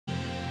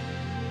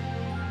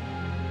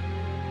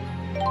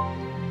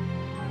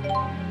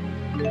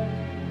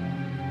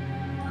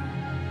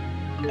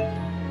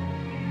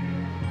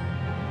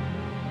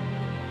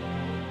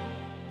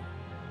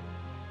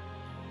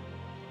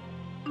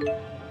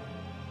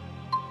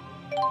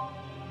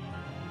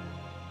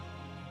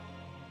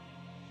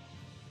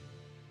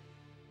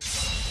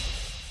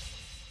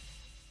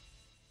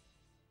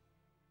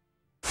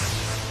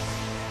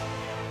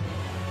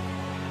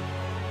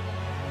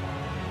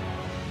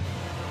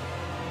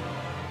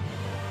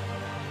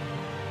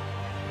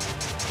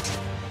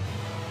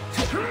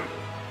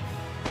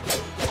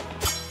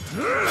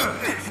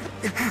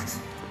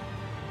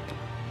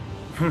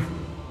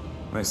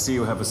I see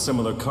you have a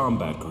similar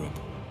combat grip.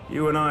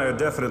 You and I are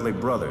definitely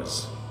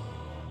brothers.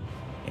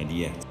 And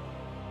yet...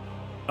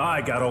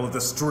 I got all of the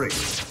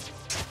strength.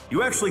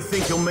 You actually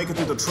think you'll make it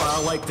through the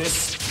trial like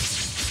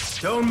this?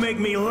 Don't make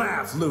me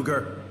laugh,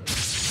 Luger!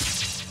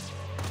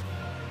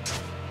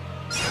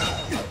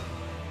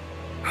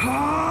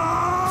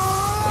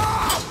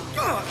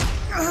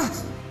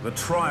 The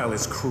trial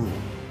is cruel.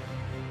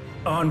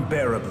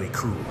 Unbearably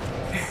cruel.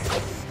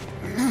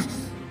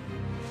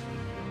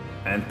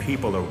 And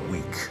people are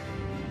weak.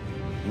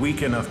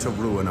 Weak enough to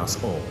ruin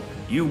us all.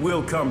 You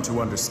will come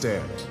to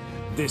understand.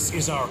 This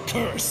is our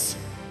curse!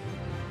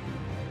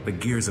 The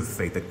gears of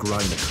fate that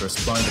grind the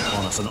curse bind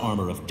upon us an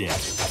armor of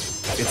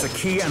death. It's a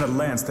key and a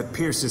lance that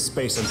pierces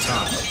space and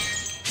time.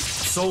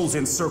 Souls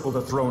encircle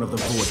the throne of the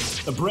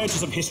void. The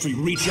branches of history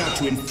reach out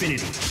to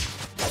infinity.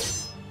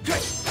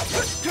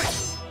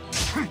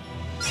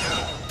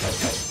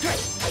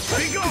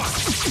 Be gone!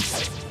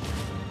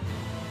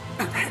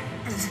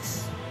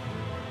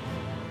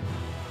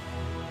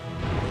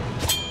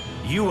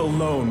 You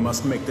alone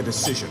must make the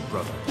decision,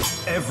 brother.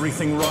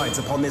 Everything rides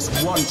upon this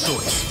one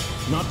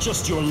choice. Not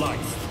just your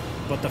life,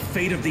 but the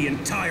fate of the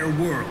entire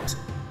world.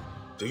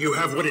 Do you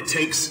have what it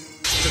takes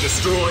to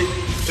destroy,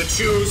 to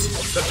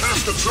choose, to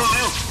pass the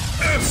trial?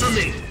 Answer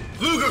me,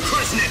 Luger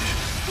Kresnik!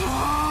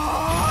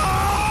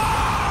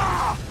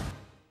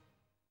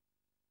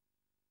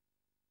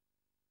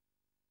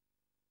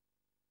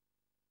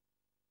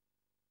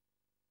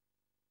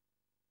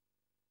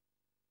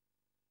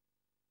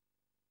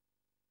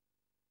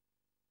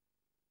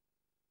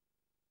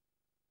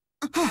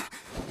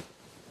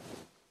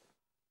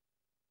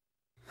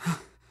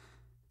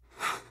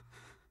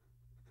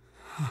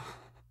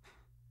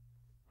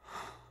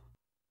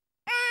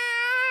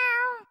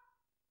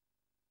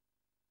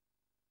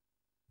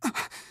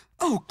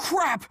 Oh,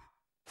 crap!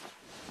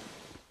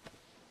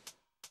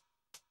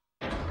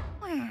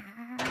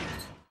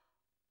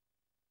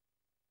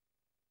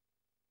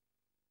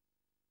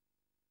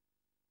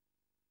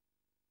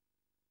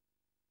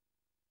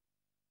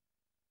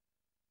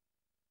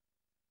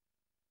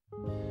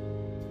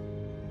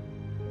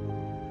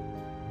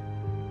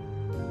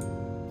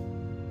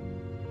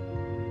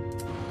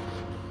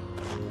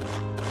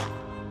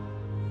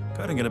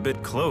 Cutting it a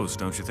bit close,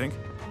 don't you think?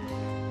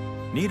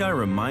 Need I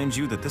remind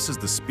you that this is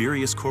the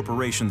Spurious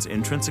Corporation's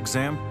entrance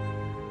exam?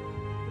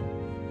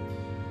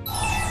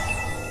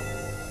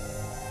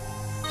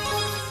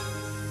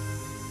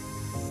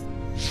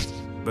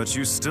 But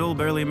you still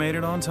barely made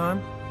it on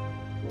time?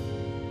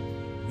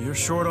 You're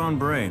short on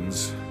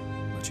brains,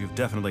 but you've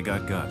definitely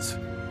got guts.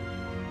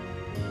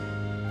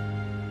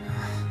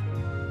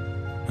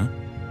 Huh?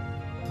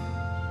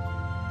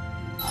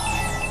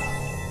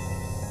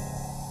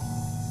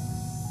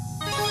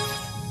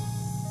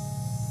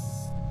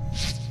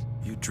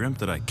 You dreamt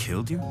that I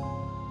killed you?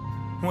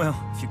 Well,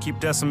 if you keep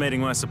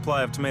decimating my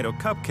supply of tomato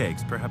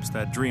cupcakes, perhaps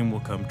that dream will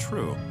come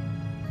true.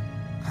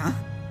 Huh?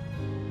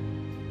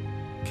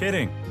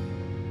 Kidding.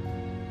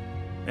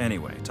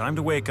 Anyway, time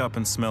to wake up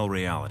and smell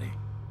reality.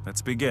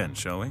 Let's begin,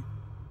 shall we?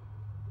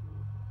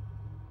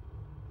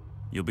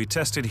 You'll be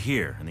tested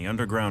here, in the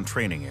underground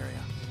training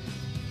area.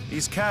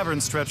 These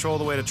caverns stretch all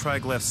the way to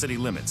Triglav city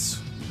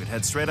limits. You could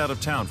head straight out of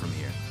town from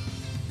here.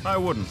 I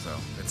wouldn't, though.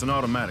 It's an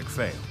automatic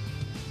fail.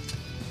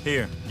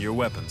 Here, your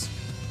weapons.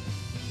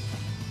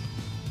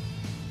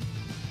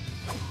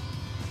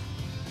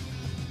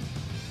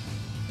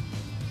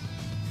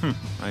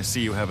 I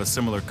see you have a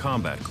similar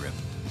combat grip.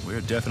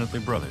 We're definitely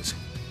brothers.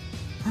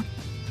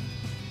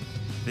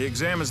 The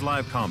exam is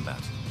live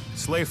combat.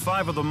 Slay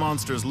 5 of the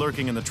monsters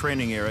lurking in the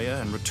training area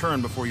and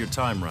return before your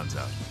time runs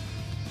out.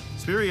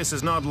 Spurious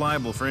is not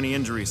liable for any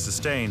injuries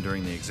sustained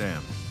during the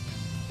exam.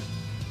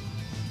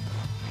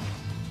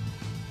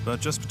 But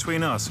just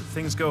between us, if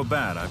things go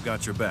bad, I've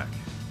got your back.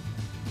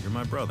 You're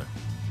my brother.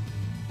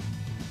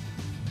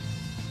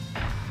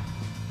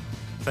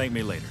 Thank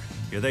me later.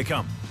 Here they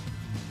come.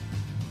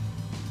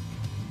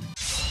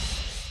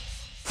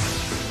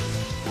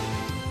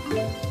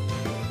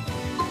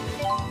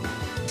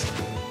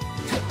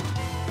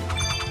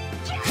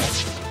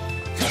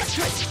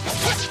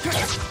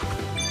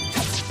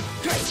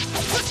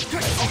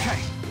 Okay.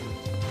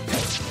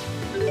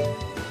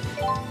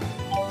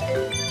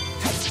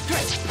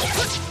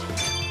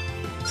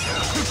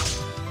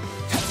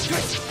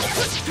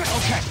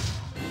 Okay.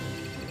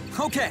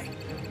 Okay.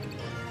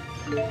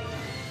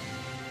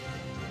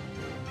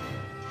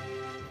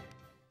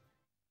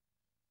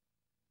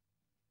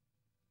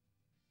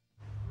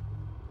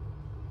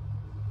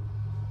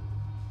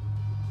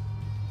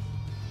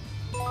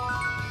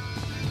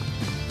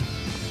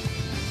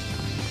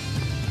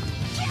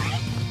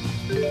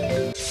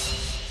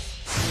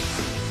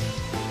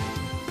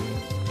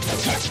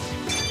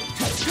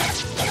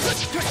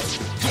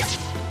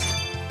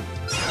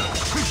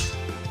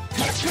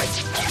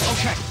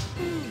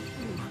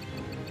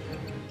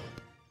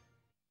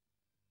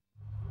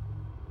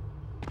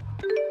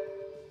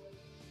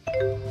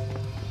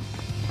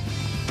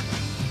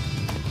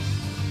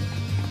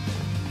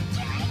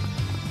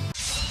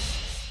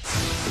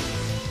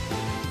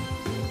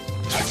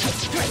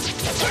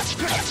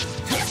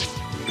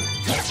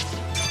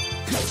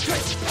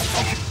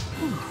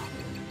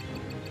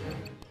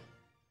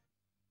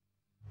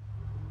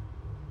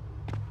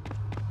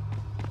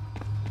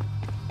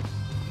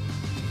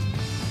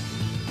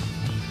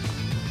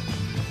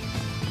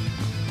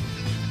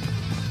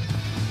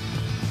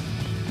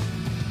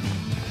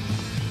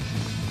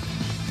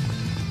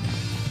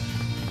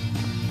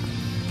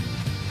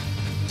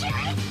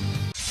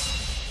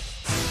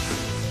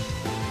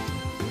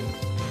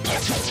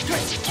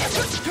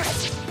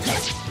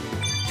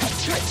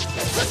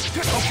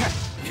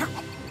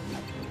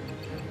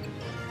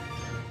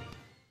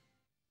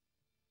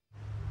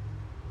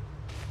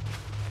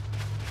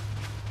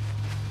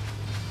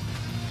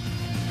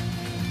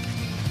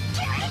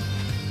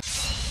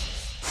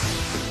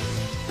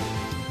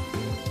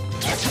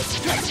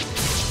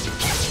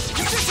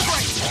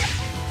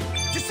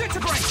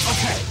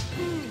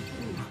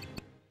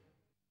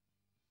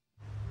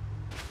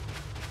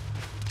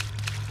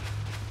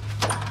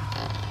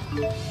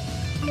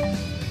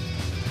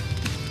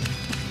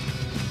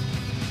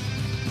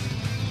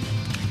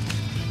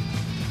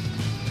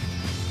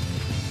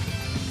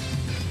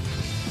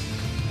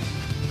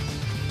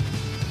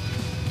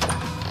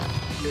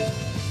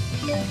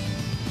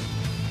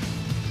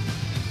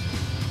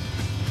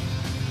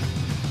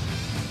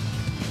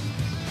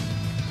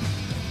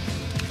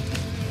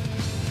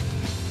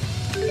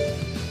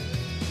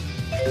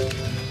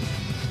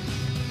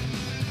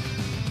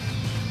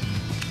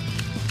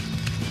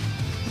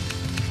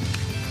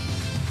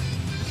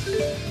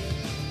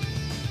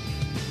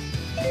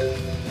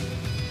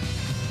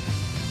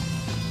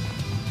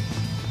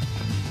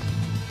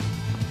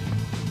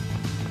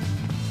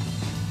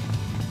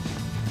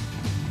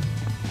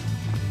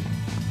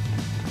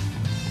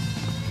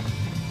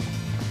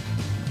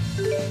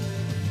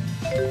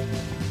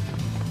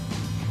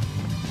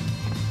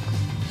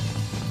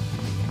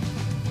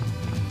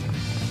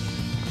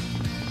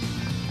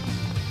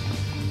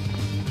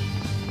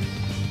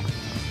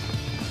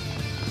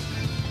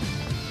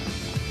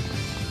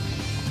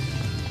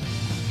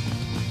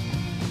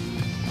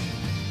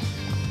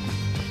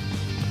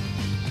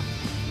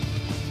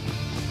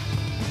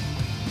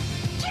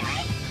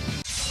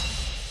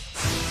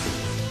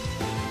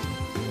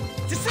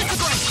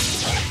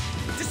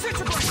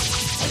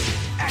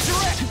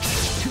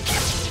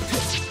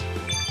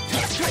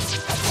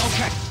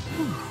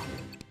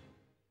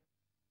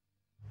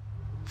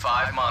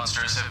 5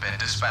 monsters have been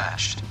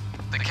dispatched.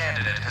 The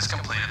candidate has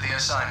completed the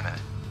assignment.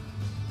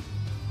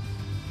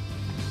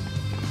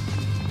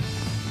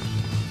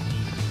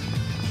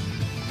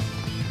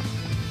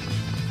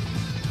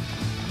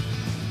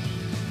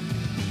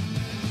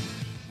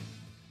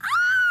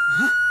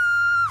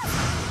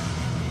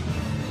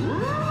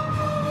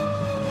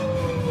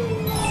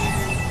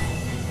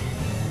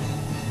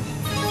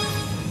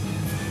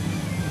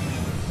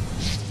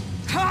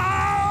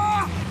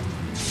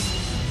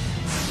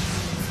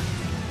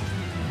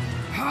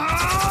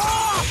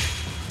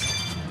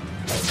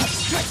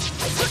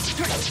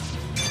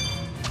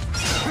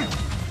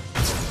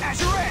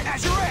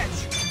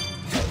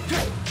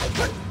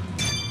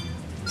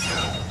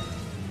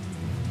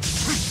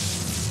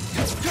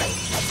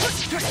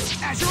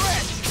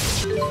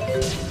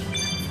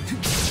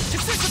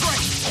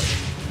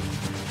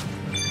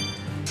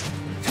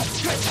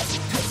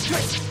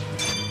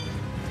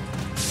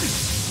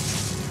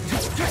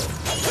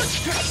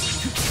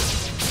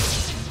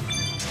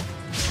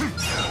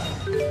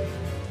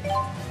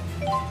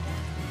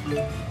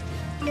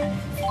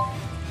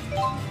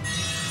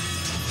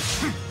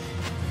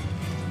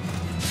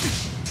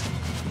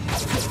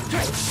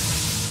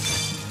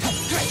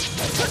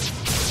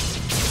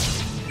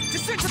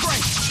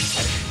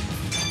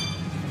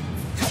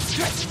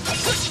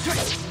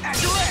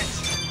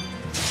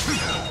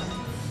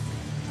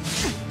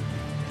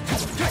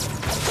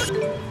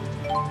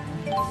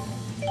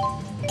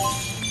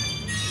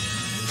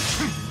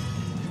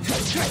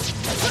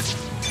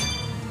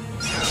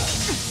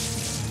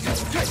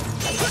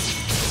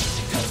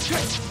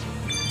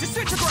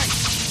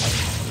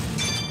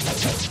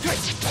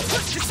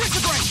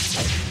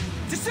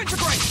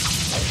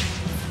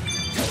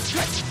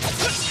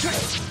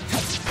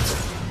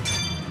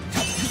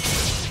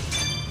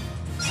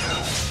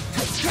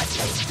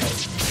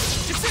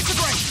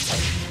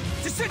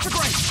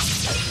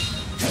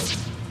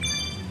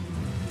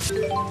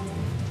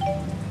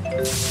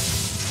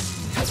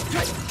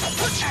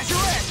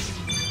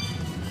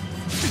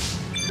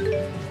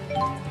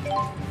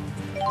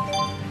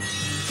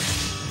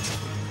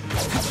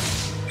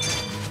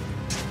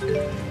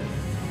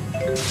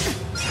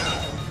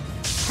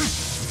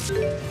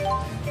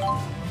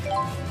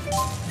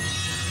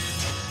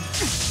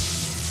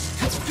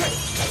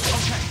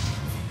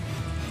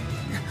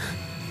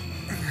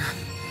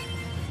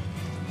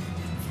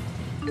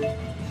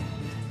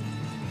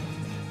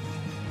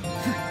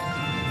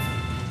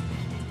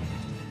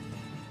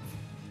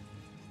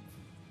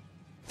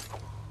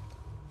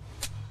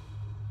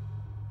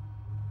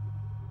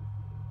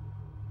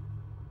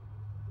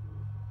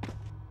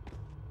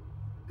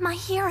 My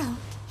hero.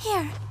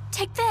 Here,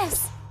 take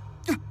this.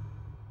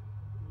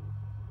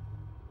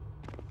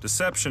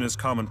 Deception is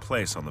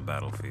commonplace on the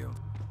battlefield.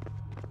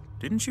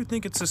 Didn't you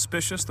think it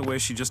suspicious the way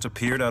she just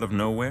appeared out of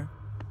nowhere?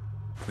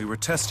 We were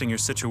testing your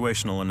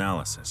situational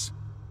analysis.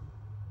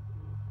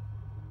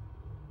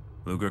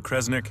 Luger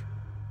Kresnik,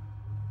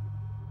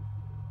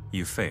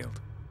 you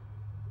failed.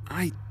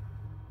 I